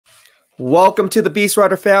Welcome to the Beast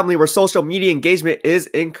Rider family, where social media engagement is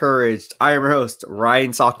encouraged. I am your host,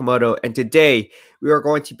 Ryan Sakamoto, and today we are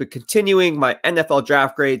going to be continuing my NFL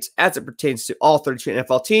draft grades as it pertains to all 32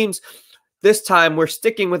 NFL teams. This time, we're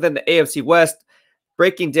sticking within the AFC West,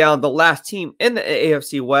 breaking down the last team in the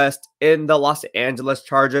AFC West in the Los Angeles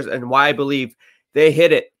Chargers and why I believe they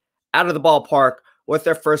hit it out of the ballpark with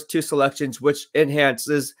their first two selections, which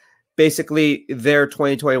enhances basically their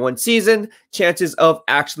 2021 season chances of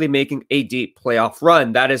actually making a deep playoff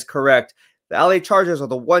run. That is correct. The LA Chargers are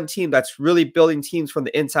the one team that's really building teams from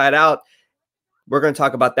the inside out. We're going to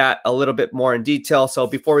talk about that a little bit more in detail. So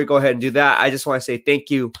before we go ahead and do that, I just want to say thank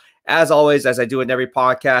you, as always, as I do in every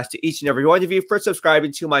podcast, to each and every one of you for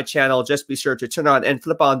subscribing to my channel. Just be sure to turn on and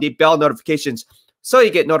flip on the bell notifications so you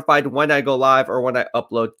get notified when I go live or when I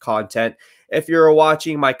upload content. If you're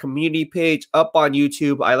watching my community page up on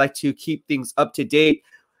YouTube, I like to keep things up to date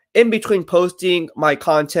in between posting my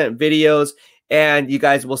content videos. And you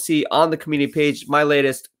guys will see on the community page, my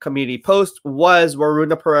latest community post was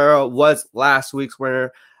Waruna Pereira was last week's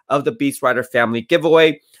winner of the Beast Rider family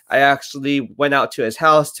giveaway. I actually went out to his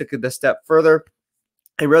house, took it a step further,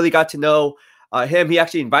 and really got to know him. He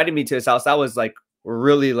actually invited me to his house. That was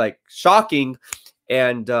really shocking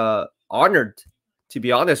and honored, to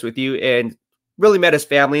be honest with you, and really met his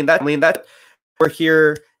family. And that we're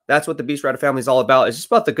here. That's what the Beast Rider family is all about. It's just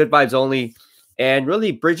about the good vibes only and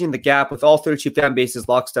really bridging the gap with all 32 fan bases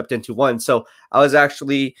lockstepped into one. So I was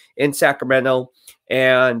actually in Sacramento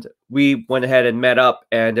and we went ahead and met up,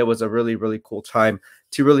 and it was a really, really cool time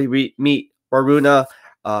to really meet Waruna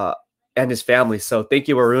and his family. So thank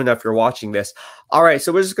you, Waruna, if you're watching this. All right,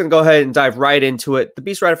 so we're just going to go ahead and dive right into it. The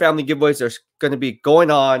Beast Rider family giveaways are going to be going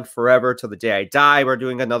on forever till the day I die. We're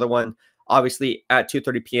doing another one, obviously, at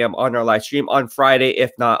 2:30 p.m. on our live stream on Friday,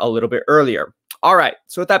 if not a little bit earlier. All right,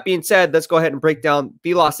 so with that being said, let's go ahead and break down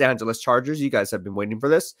the Los Angeles Chargers. You guys have been waiting for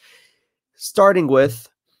this. Starting with,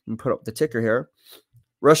 let me put up the ticker here,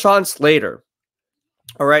 Rashawn Slater.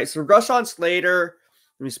 All right, so Rashawn Slater,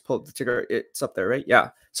 let me just pull up the ticker. It's up there, right? Yeah.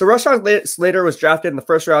 So Rashawn Slater was drafted in the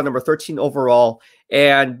first round, number 13 overall,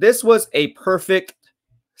 and this was a perfect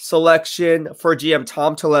selection for GM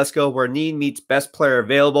Tom Telesco, where need meets best player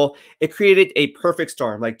available. It created a perfect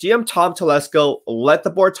storm. Like, GM Tom Telesco let the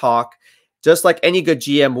board talk, just like any good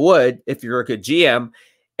GM would if you're a good GM,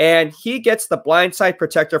 and he gets the blindside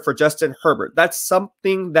protector for Justin Herbert. That's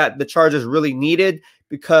something that the Chargers really needed,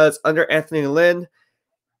 because under Anthony Lynn,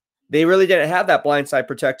 they really didn't have that blindside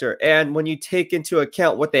protector. And when you take into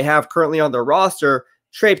account what they have currently on their roster,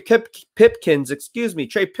 Tre Pipkins, is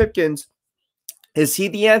he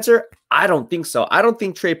the answer? I don't think so. I don't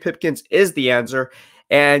think Tre Pipkins is the answer.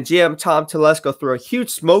 And GM Tom Telesco threw a huge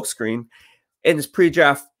smokescreen in his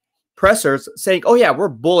pre-draft pressers saying, oh yeah, we're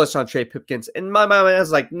bullish on Tre Pipkins. And my mind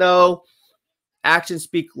was like, no, actions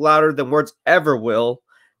speak louder than words ever will.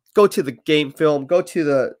 Go to the game film, go to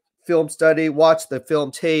the film study, watch the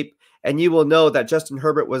film tape, and you will know that Justin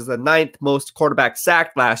Herbert was the 9th most quarterback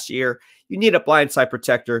sacked last year. You need a blindside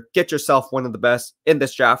protector. Get yourself one of the best in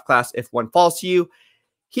this draft class if one falls to you.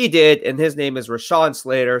 He did, and his name is Rashawn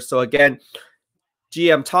Slater. So again,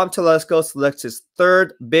 GM Tom Telesco selects his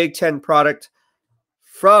third Big Ten product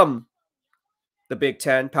from the Big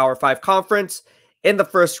Ten Power 5 Conference in the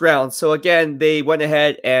first round. So again, they went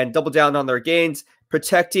ahead and doubled down on their gains,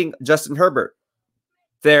 protecting Justin Herbert,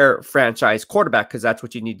 their franchise quarterback, because that's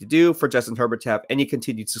what you need to do for Justin Herbert to have any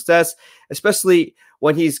continued success, especially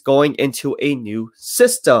when he's going into a new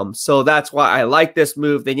system. So that's why I like this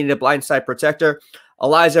move. They needed a blindside protector.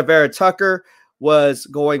 Elijah Vera Tucker was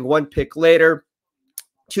going one pick later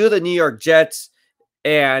to the New York Jets.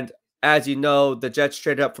 And as you know, the Jets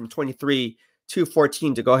traded up from 23 to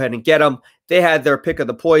 14 to go ahead and get him. They had their pick of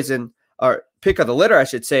the poison, or pick of the litter, I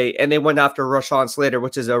should say, and they went after Rashawn Slater,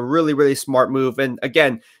 which is a really, really smart move. And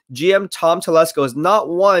again, GM Tom Telesco is not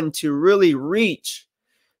one to really reach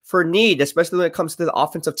for need, especially when it comes to the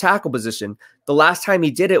offensive tackle position. The last time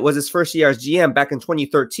he did it was his first year as GM back in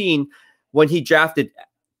 2013, when he drafted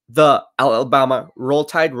the Alabama Roll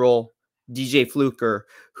Tide Roll DJ Fluker,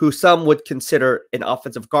 who some would consider an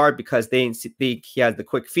offensive guard because they think he has the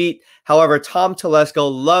quick feet. However, Tom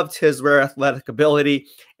Telesco loved his rare athletic ability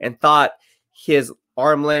and thought his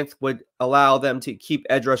arm length would allow them to keep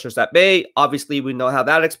edge rushers at bay. Obviously, we know how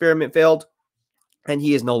that experiment failed, and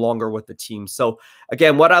he is no longer with the team. So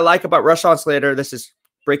again, what I like about Rashawn Slater, this is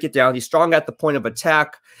break it down. He's strong at the point of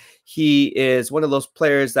attack. He is one of those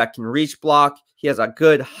players that can reach block. He has a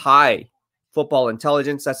good high football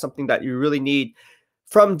intelligence. That's something that you really need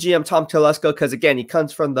from GM Tom Telesco, because again, he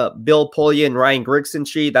comes from the Bill Polian, Ryan Grigson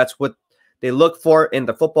tree. That's what they look for in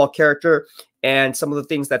the football character. and some of the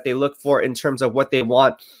things that they look for in terms of what they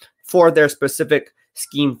want for their specific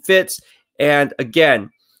scheme fits. And again,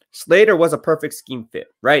 Slater was a perfect scheme fit,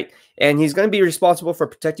 right? And he's going to be responsible for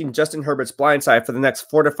protecting Justin Herbert's blind side for the next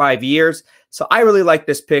 4 to 5 years. So I really like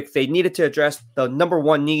this pick. They needed to address the number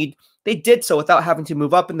one need. They did so without having to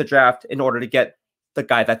move up in the draft in order to get the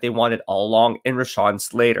guy that they wanted all along in Rashawn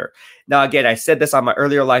Slater. Now, again, I said this on my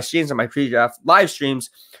earlier live streams and my pre-draft live streams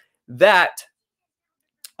that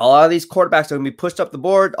a lot of these quarterbacks are going to be pushed up the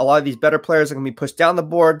board. A lot of these better players are going to be pushed down the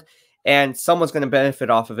board, and someone's going to benefit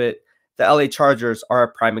off of it. The LA Chargers are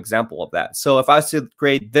a prime example of that. So if I was to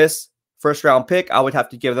grade this first round pick, I would have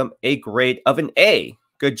to give them a grade of an A.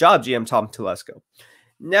 Good job, GM Tom Telesco.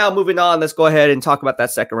 Now moving on, let's go ahead and talk about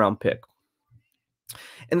that second round pick.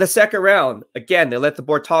 In the second round, again, they let the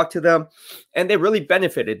board talk to them, and they really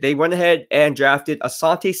benefited. They went ahead and drafted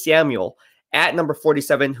Asante Samuel at number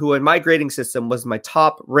 47, who in my grading system was my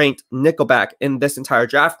top-ranked nickelback in this entire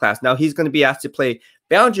draft class. Now, he's going to be asked to play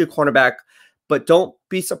boundary cornerback, but don't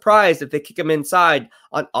be surprised if they kick him inside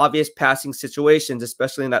on obvious passing situations,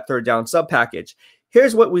 especially in that third down sub package.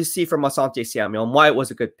 Here's what we see from Asante Samuel and why it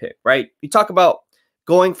was a good pick, right? You talk about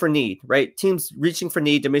going for need, right? Teams reaching for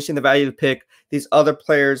need, diminishing the value of the pick, these other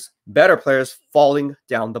players, better players, falling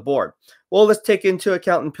down the board. Well, let's take into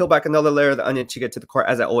account and peel back another layer of the onion to get to the core,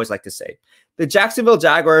 as I always like to say. The Jacksonville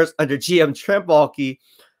Jaguars under GM Trent Baalke,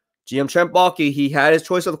 he had his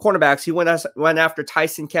choice of the cornerbacks. He went after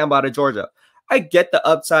Tyson Campbell out of Georgia. I get the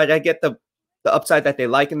upside. I get the upside that they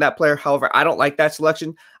like in that player. However, I don't like that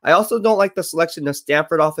selection. I also don't like the selection of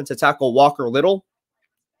Stanford offensive tackle Walker Little.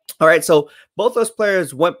 All right, so both those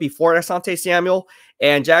players went before Asante Samuel,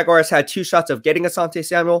 and Jaguars had 2 shots of getting Asante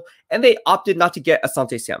Samuel, and they opted not to get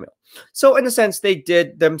Asante Samuel. So in a sense, they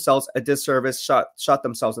did themselves a disservice, shot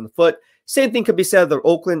themselves in the foot. Same thing could be said of the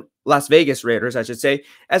Oakland Las Vegas Raiders, I should say,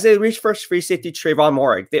 as they reached for free safety Trayvon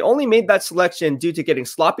Moehrig. They only made that selection due to getting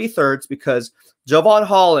sloppy thirds because Javon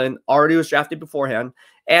Holland already was drafted beforehand,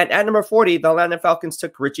 and at number 40, the Atlanta Falcons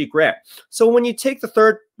took Richie Grant. So when you take the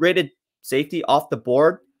third-rated safety off the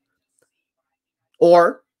board,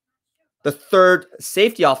 or the third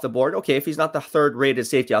safety off the board, okay, if he's not the third-rated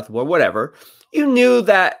safety off the board, whatever, you knew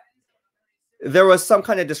that there was some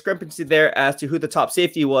kind of discrepancy there as to who the top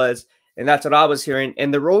safety was, and that's what I was hearing.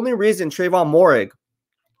 And the only reason Trayvon Moehrig,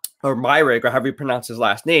 or Meinerz, or however you pronounce his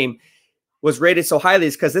last name, was rated so highly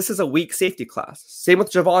is because this is a weak safety class. Same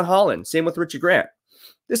with Javon Holland, same with Richie Grant.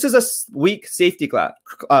 This is a weak safety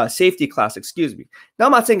class, excuse me. Now,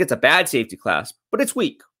 I'm not saying it's a bad safety class, but it's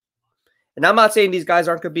weak. And I'm not saying these guys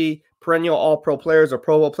aren't going to be perennial all-pro players or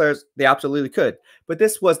Pro Bowl players. They absolutely could. But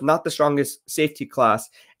this was not the strongest safety class,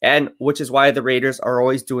 and which is why the Raiders are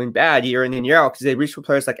always doing bad year in and year out, because they reach for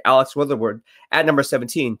players like Alex Witherwood at number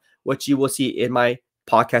 17, which you will see in my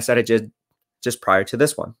podcast that I did just prior to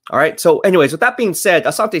this one. All right. So anyways, with that being said,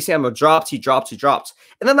 Asante Samuel drops.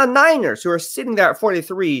 And then the Niners, who are sitting there at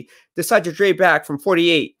 43, decide to trade back from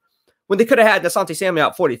 48 when they could have had Asante Samuel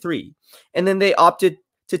at 43. And then they opted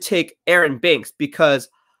to take Aaron Banks because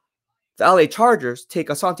the LA Chargers take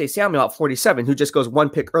Asante Samuel at 47, who just goes 1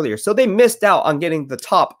 pick earlier. So they missed out on getting the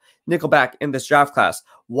top nickelback in this draft class.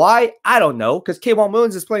 Why? I don't know, because K'Waun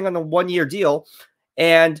Williams is playing on a 1-year deal,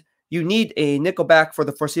 and you need a nickelback for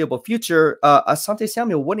the foreseeable future. Asante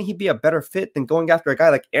Samuel, wouldn't he be a better fit than going after a guy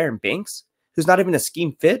like Aaron Banks, who's not even a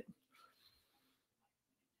scheme fit?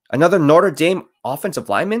 Another Notre Dame offensive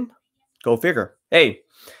lineman? Go figure. Hey,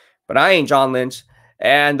 but I ain't John Lynch.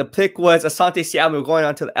 And the pick was Asante Samuel going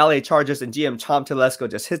on to the LA Chargers, and GM Tom Telesco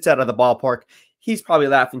just hits out of the ballpark. He's probably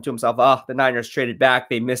laughing to himself, the Niners traded back.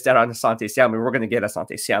 They missed out on Asante Samuel. We're going to get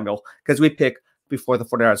Asante Samuel because we pick before the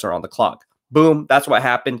 49ers are on the clock. Boom, that's what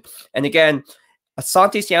happened. And again,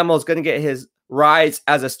 Asante Samuel is going to get his rise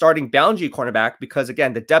as a starting boundary cornerback because,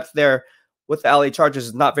 again, the depth there with the LA Chargers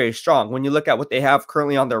is not very strong. When you look at what they have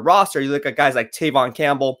currently on their roster, you look at guys like Tavon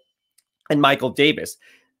Campbell and Michael Davis.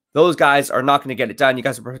 Those guys are not going to get it done. You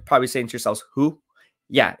guys are probably saying to yourselves, who?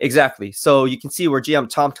 Yeah, exactly. So you can see where GM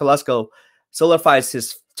Tom Telesco solidifies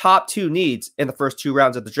his top 2 needs in the first 2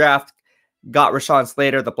 rounds of the draft. Got Rashawn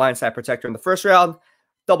Slater, the blindside protector, in the first round.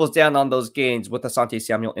 Doubles down on those gains with Asante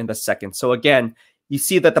Samuel in the second. So again, you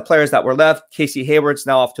see that the players that were left, Casey Hayward's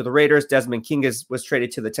now off to the Raiders. Desmond King was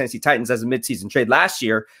traded to the Tennessee Titans as a midseason trade last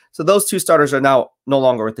year. So those 2 starters are now no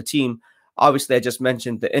longer with the team. Obviously, I just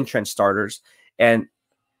mentioned the entrenched starters, and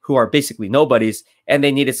who are basically nobodies, and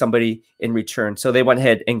they needed somebody in return. So they went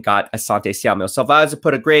ahead and got Asante Samuel. So if I was to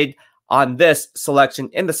put a grade on this selection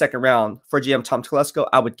in the second round for GM Tom Telesco,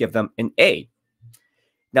 I would give them an A.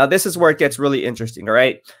 Now, this is where it gets really interesting, all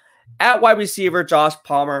right? At wide receiver, Josh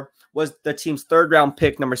Palmer was the team's third round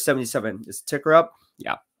pick, number 77. Is the ticker up?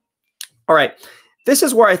 Yeah. All right. This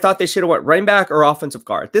is where I thought they should have went running back or offensive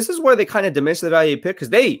guard. This is where they kind of diminished the value of pick because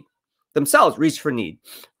they themselves reached for need,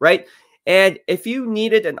 right? And if you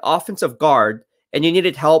needed an offensive guard and you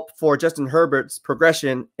needed help for Justin Herbert's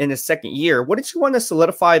progression in his second year, wouldn't you want to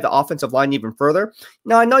solidify the offensive line even further?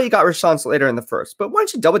 Now, I know you got Rashawn Slater in the first, but why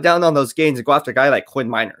don't you double down on those gains and go after a guy like Quinn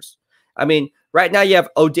Meinerz? I mean, right now you have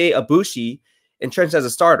Ode Abushi entrenched as a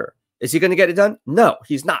starter. Is he going to get it done? No,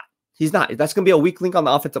 he's not. He's not. That's going to be a weak link on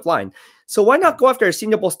the offensive line. So why not go after a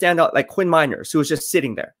Senior Bowl standout like Quinn Meinerz, who was just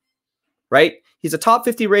sitting there, right? He's a top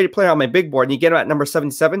 50 rated player on my big board, and you get him at number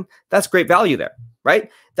 77. That's great value there, right?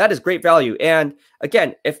 That is great value. And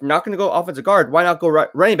again, if you're not going to go offensive guard, why not go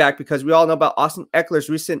running back? Because we all know about Austin Eckler's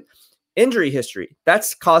recent injury history.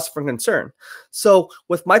 That's cause for concern. So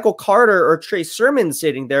with Michael Carter or Trey Sermon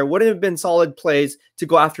sitting there, wouldn't have been solid plays to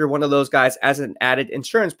go after one of those guys as an added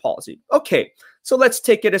insurance policy. Okay, so let's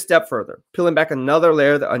take it a step further, peeling back another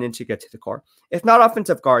layer of the onion to get to the core. If not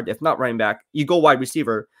offensive guard, if not running back, you go wide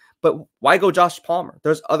receiver. But why go Josh Palmer?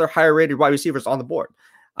 There's other higher rated wide receivers on the board.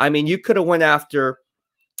 I mean, you could have went after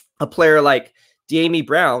a player like D'Amy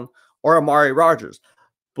Brown or Amari Rodgers.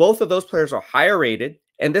 Both of those players are higher rated,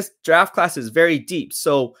 and this draft class is very deep.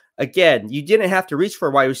 So again, you didn't have to reach for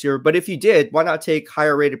a wide receiver, but if you did, why not take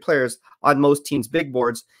higher rated players on most teams' big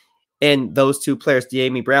boards? And those two players,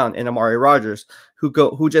 D'Amy Brown and Amari Rodgers,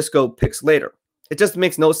 who just go picks later. It just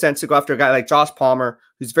makes no sense to go after a guy like Josh Palmer,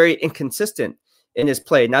 who's very inconsistent in his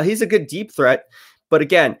play. Now, he's a good deep threat, but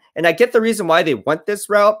again, and I get the reason why they went this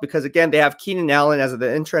route, because again, they have Keenan Allen as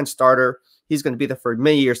the entrenched starter. He's going to be there for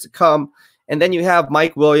many years to come. And then you have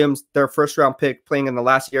Mike Williams, their first round pick, playing in the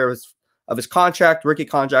last year of his contract, rookie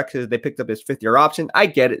contract, because they picked up his fifth-year option. I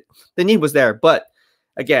get it. The need was there. But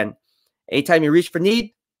again, anytime you reach for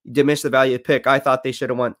need, you diminish the value of pick. I thought they should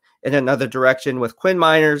have went in another direction with Quinn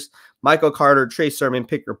Meinerz, Michael Carter, Trey Sermon,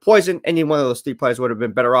 pick your poison. Any one of those three players would have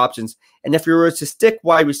been better options. And if you were to stick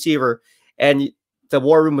wide receiver and the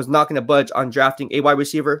war room was not going to budge on drafting a wide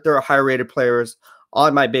receiver, there are higher rated players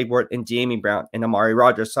on my big board in D'Amy Brown and Amari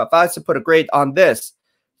Rodgers. So if I was to put a grade on this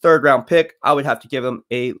third round pick, I would have to give him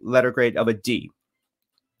a letter grade of a D.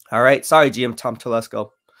 All right. Sorry, GM Tom Telesco.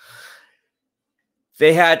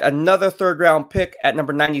 They had another third round pick at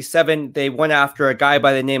number 97. They went after a guy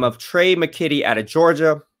by the name of Tre McKitty out of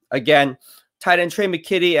Georgia. Again, tight end Tre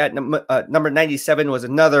McKitty at number 97 was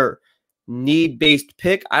another need-based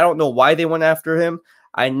pick. I don't know why they went after him.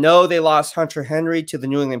 I know they lost Hunter Henry to the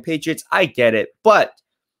New England Patriots. I get it. But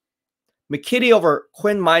McKitty over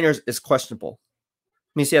Quinn Meinerz is questionable.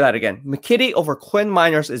 Let me say that again. McKitty over Quinn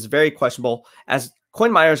Meinerz is very questionable, as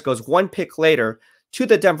Quinn Meinerz goes one pick later to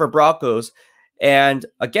the Denver Broncos and,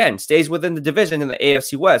 again, stays within the division in the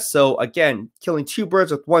AFC West. So, again, killing two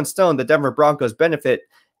birds with one stone, the Denver Broncos benefit.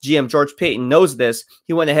 GM George Payton knows this.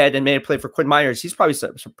 He went ahead and made a play for Quinn Meinerz. He's probably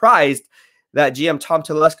surprised that GM Tom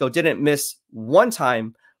Telesco didn't miss one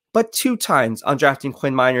time, but two times on drafting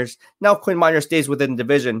Quinn Meinerz. Now Quinn Meinerz stays within the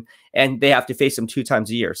division, and they have to face him 2 times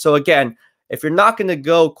a year. So, again, if you're not going to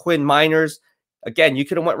go Quinn Meinerz, again, you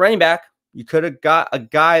could have went running back. You could have got a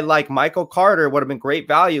guy like Michael Carter, would have been great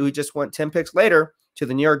value, who just went 10 picks later to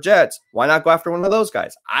the New York Jets. Why not go after one of those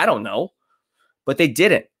guys? I don't know. But they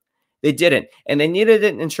didn't. They didn't. And they needed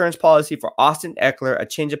an insurance policy for Austin Eckler, a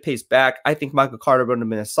change of pace back. I think Michael Carter would have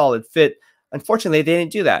been a solid fit. Unfortunately, they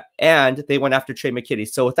didn't do that. And they went after Tre McKitty.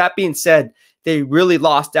 So with that being said, they really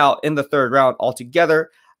lost out in the third round altogether.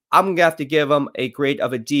 I'm going to have to give them a grade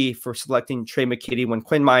of a D for selecting Tre McKitty when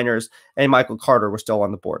Quinn Meinerz and Michael Carter were still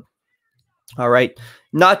on the board. All right.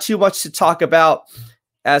 Not too much to talk about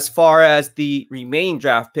as far as the remaining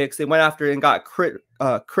draft picks. They went after and got Chris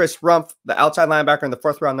Rumph, the outside linebacker, in the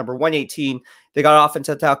 4th round, number 118. They got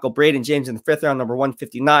offensive tackle Braden James in the 5th round, number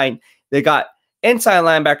 159. They got inside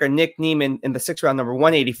linebacker Nick Niemann in the 6th round, number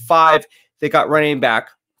 185. They got running back.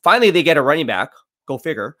 Finally, they get a running back. Go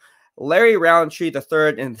figure. Larry Roundtree, the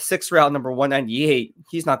 3rd, in the 6th round, number 198.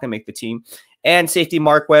 He's not going to make the team. And safety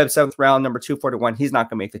Mark Webb, 7th round, number 241. He's not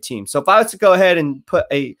going to make the team. So if I was to go ahead and put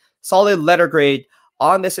a solid letter grade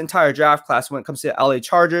on this entire draft class when it comes to the LA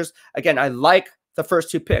Chargers, again, I like the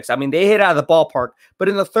first 2 picks. I mean, they hit out of the ballpark. But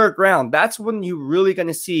in the 3rd round, that's when you're really going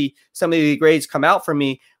to see some of the grades come out for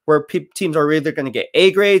me, where teams are either going to get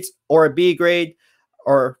A grades or a B grade,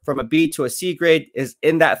 or from a B to a C grade is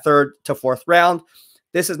in that 3rd to 4th round.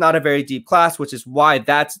 This is not a very deep class, which is why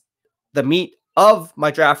that's the meat of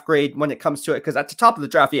my draft grade when it comes to it, because at the top of the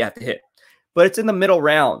draft, you have to hit. But it's in the middle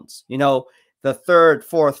rounds, you know, the 3rd,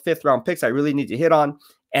 4th, 5th round picks I really need to hit on,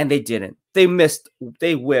 and they didn't. They missed,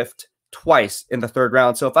 they whiffed twice in the third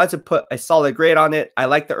round. So if I had to put a solid grade on it, I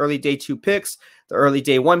like the early day 2 picks, the early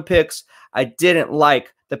day 1 picks. I didn't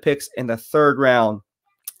like the picks in the third round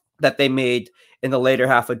that they made in the later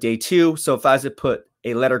half of day 2. So if I was to put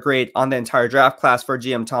a letter grade on the entire draft class for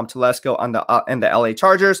GM Tom Telesco on the and the LA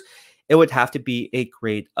Chargers, it would have to be a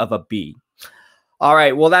grade of a B. All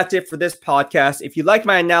right, well, that's it for this podcast. If you like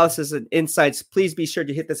my analysis and insights, please be sure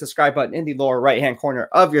to hit the subscribe button in the lower right-hand corner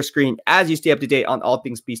of your screen as you stay up to date on all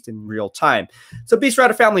things Beast in real time. So Beast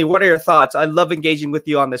Rider family, what are your thoughts? I love engaging with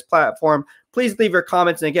you on this platform. Please leave your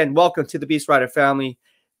comments. And again, welcome to the Beast Rider family.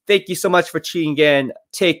 Thank you so much for tuning in.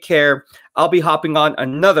 Take care. I'll be hopping on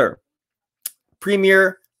another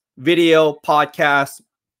premiere video podcast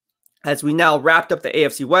as we now wrapped up the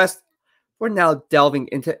AFC West. We're now delving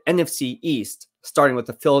into NFC East, starting with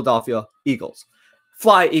the Philadelphia Eagles.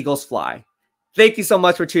 Fly, Eagles, fly. Thank you so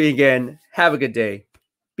much for tuning in. Have a good day.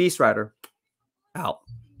 Beast Rider out.